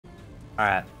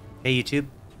Alright. Hey YouTube.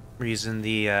 We're using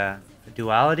the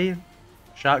Duality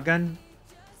shotgun.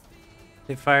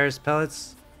 It fires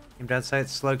pellets. Aimed at sight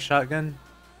slug shotgun.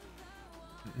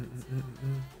 Here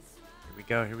we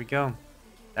go, here we go.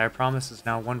 Dire Promise is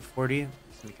now 140. It's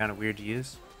gonna be kind of weird to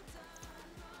use.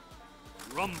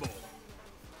 Rumble.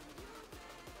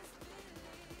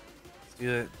 Let's do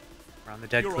it. We're on the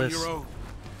dead cliffs. You're on your own.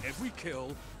 Every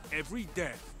kill, every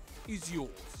death is yours.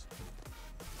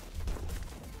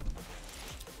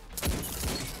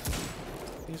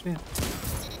 Excuse me.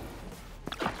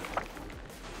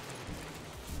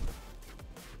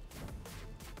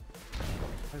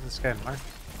 Where's this guy marked?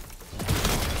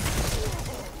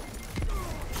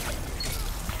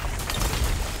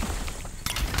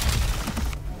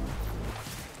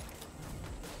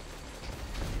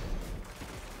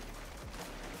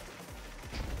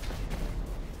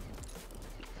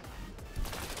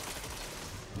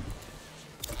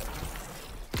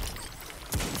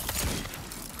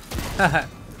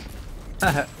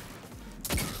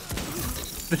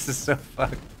 This is so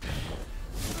fucked.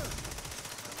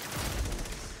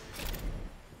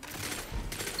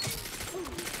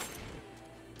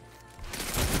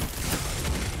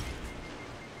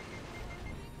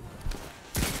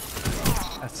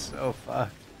 That's so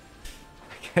fucked.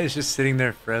 That guy's just sitting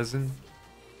there frozen.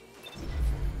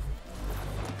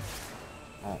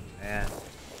 Oh man.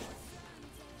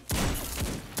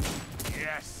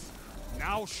 Yes.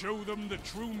 Now show them the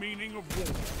true meaning of war.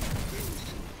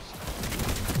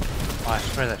 Oh, I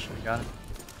swear that should have got him.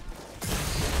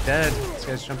 Dead. This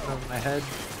guy's jumping over my head.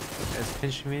 This guy's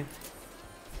pinching me.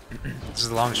 This is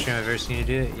the longest stream I've ever seen you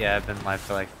do it. Yeah, I've been live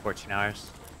for like 14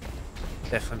 hours.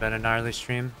 Definitely been a gnarly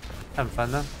stream. Having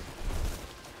fun though.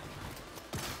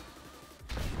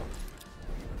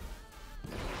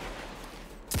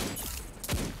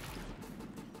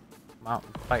 Come out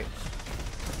and fight.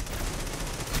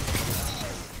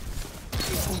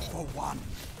 For one.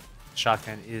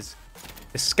 Shotgun is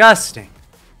disgusting.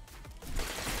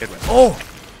 Good one. Oh!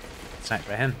 Sniped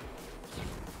by him.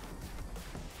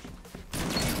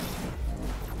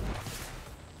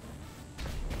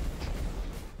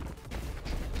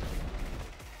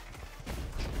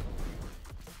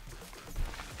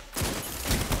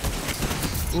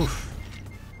 Oof.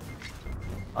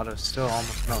 Auto's still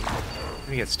almost melting. I'm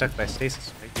gonna get stuck by stasis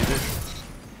if I do this.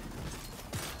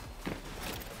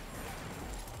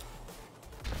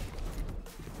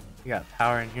 We got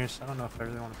power in here, so I don't know if I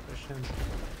really want to push him.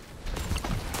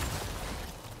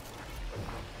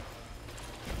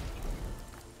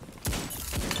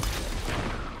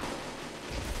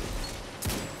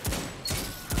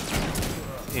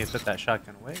 You need to put that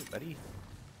shotgun away, buddy.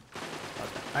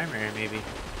 About that primary, maybe.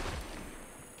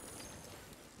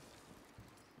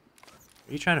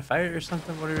 Are you trying to fight it or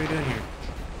something? What are we doing here?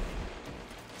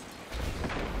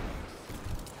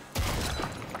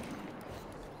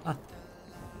 Huh.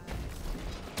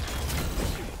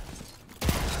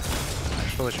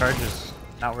 Full of charges.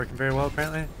 Not working very well,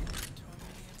 apparently.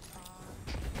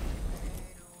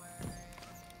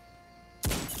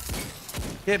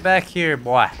 Get back here,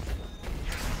 boy.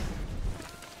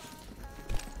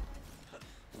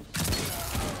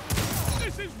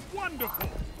 This is wonderful.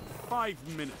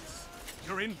 5 minutes.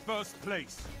 You're in first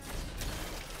place.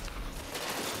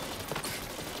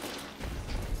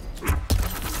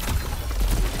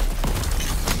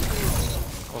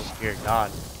 Oh dear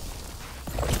God.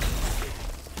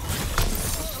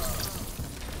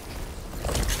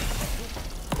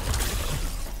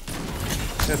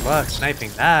 Good luck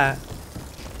sniping that.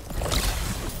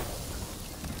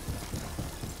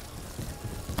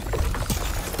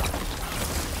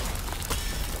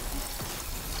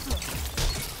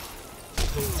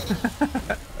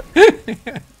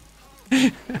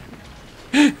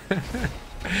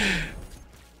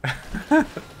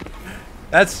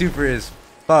 That super is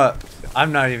fucked.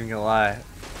 I'm not even gonna lie.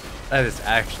 That is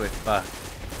actually fucked.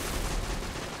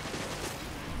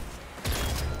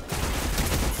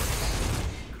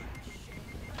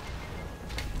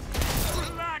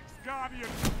 Relax, Guardian.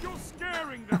 You're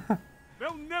scaring them.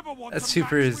 They'll never want That to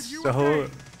super match is with you so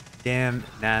again. damn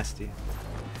nasty.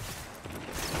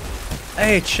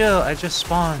 Hey, chill. I just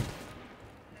spawned.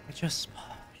 I just spawned.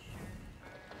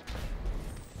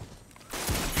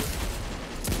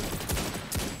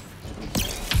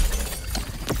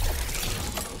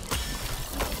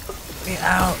 Let me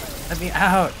out. Let me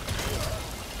out.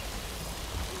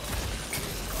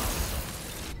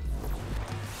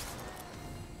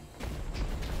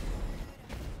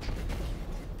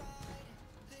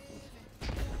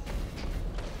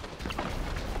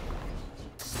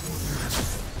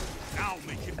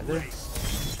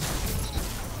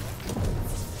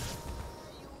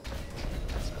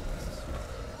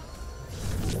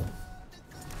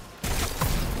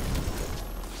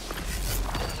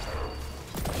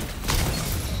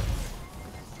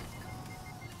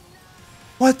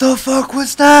 What the fuck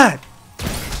was that?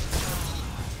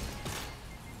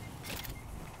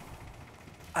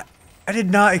 I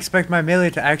did not expect my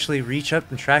melee to actually reach up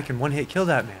and track and one-hit kill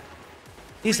that man.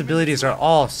 These abilities are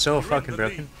all so fucking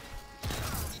broken.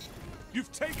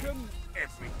 You've taken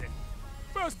everything.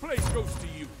 First place goes to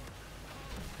you.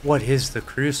 What is the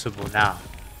Crucible now?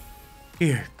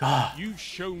 Dear God. You've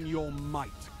shown your might,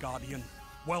 Guardian.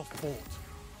 Well fought.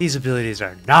 These abilities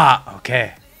are not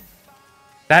okay.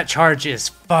 That charge is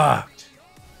fucked.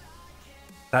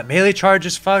 That melee charge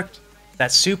is fucked.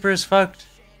 That super is fucked.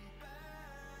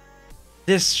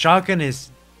 This shotgun is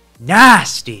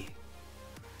nasty.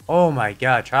 Oh my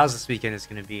god, Trials this weekend is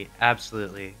going to be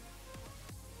absolutely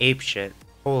ape shit.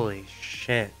 Holy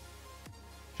shit.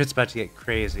 Shit's about to get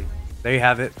crazy. There you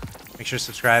have it. Make sure to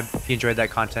subscribe if you enjoyed that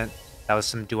content. That was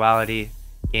some Duality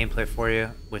gameplay for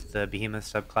you with the Behemoth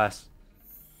subclass.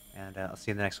 And I'll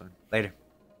see you in the next one. Later.